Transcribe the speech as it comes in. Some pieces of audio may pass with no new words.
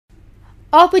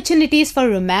Opportunities for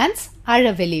romance are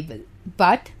available,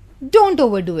 but don't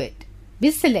overdo it. Be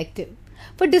selective.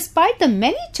 For despite the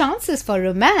many chances for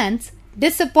romance,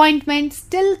 disappointment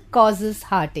still causes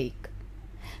heartache.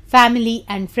 Family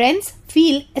and friends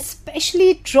feel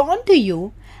especially drawn to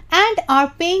you and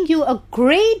are paying you a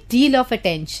great deal of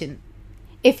attention.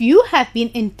 If you have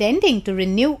been intending to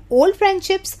renew old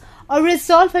friendships or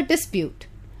resolve a dispute,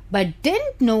 but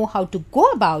didn't know how to go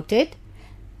about it,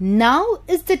 now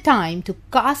is the time to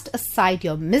cast aside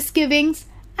your misgivings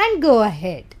and go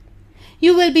ahead.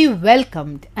 You will be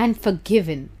welcomed and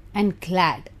forgiven and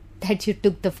glad that you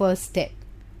took the first step.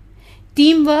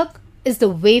 Teamwork is the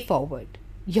way forward.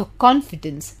 Your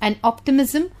confidence and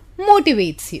optimism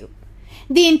motivates you.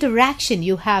 The interaction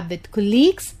you have with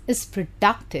colleagues is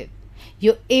productive.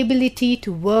 Your ability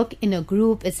to work in a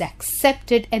group is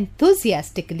accepted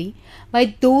enthusiastically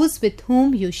by those with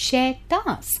whom you share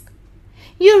tasks.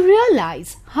 You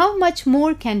realize how much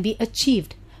more can be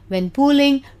achieved when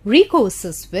pooling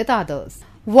resources with others.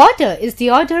 Water is the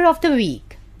order of the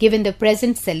week. Given the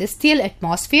present celestial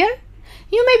atmosphere,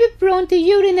 you may be prone to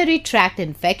urinary tract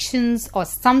infections or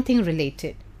something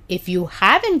related if you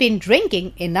haven't been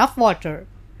drinking enough water.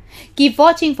 Keep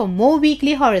watching for more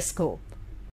weekly horoscope.